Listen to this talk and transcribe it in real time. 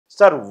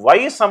Sir,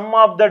 why sum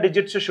of the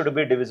digits should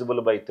be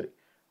divisible by 3?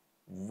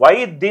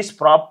 Why this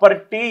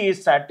property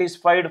is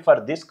satisfied for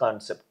this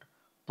concept?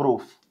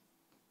 Proof.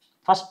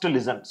 First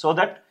listen, so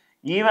that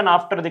even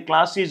after the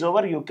class is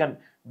over, you can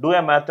do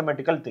a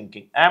mathematical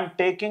thinking. I am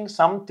taking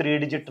some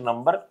 3-digit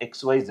number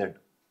XYZ,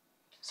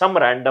 some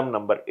random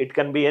number. It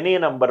can be any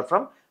number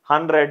from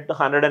 100 to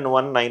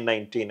 101,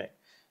 999.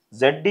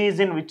 Z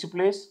is in which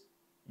place?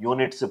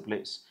 Units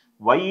place.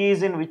 Y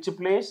is in which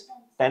place?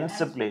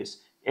 Tens place.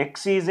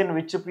 X is in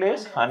which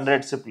place?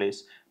 Hundreds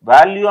place.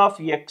 Value of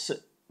X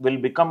will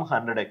become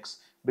 100x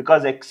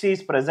because X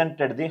is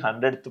present at the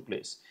 100th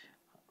place.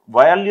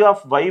 Value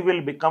of Y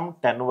will become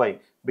 10y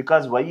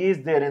because Y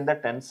is there in the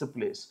tens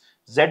place.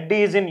 Z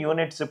is in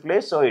units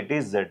place, so it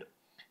is Z.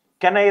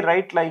 Can I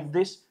write like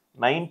this?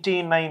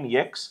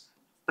 99x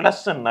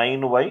plus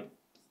 9y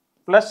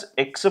plus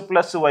x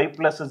plus y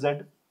plus z.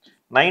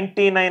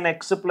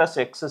 99x plus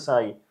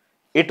xi,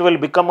 it will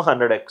become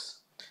 100x.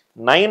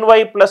 9y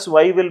plus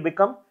y will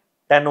become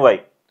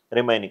 10y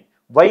remaining.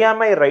 Why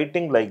am I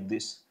writing like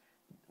this?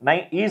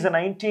 Is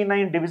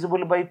 99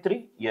 divisible by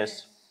 3?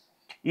 Yes.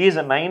 Is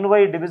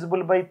 9y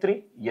divisible by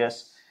 3?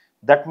 Yes.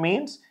 That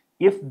means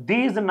if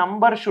these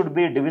numbers should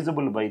be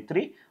divisible by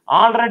 3,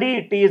 already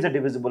it is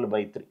divisible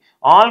by 3.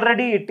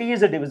 Already it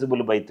is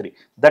divisible by 3.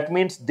 That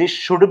means this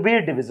should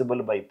be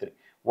divisible by 3.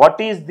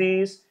 What is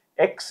this?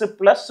 X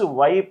plus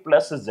y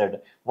plus z.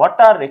 What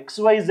are x,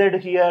 y, z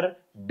here?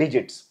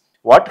 Digits.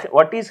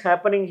 What is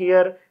happening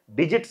here?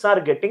 Digits are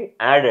getting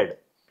added.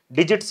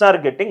 Digits are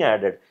getting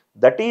added.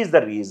 That is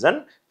the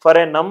reason for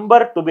a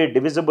number to be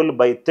divisible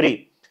by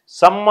 3.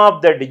 Sum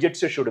of the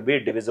digits should be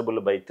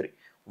divisible by 3.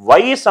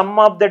 Why sum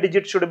of the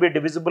digits should be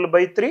divisible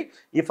by 3?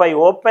 If I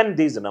open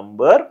this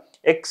number,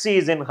 x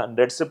is in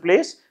hundreds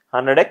place,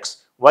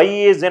 100x, y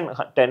is in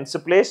tens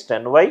place,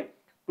 10y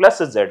plus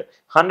z.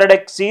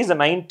 100x is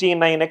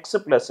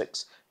 99x plus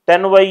x.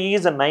 10y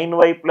is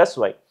 9y plus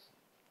y.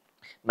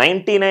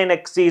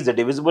 99x is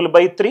divisible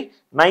by 3.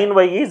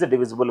 9y is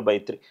divisible by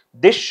 3.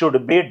 This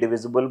should be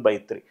divisible by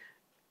 3.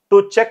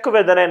 To check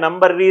whether a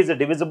number is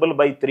divisible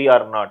by 3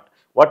 or not,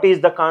 what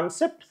is the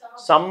concept?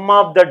 Sum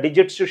of the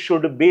digits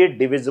should be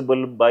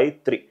divisible by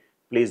 3.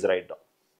 Please write down.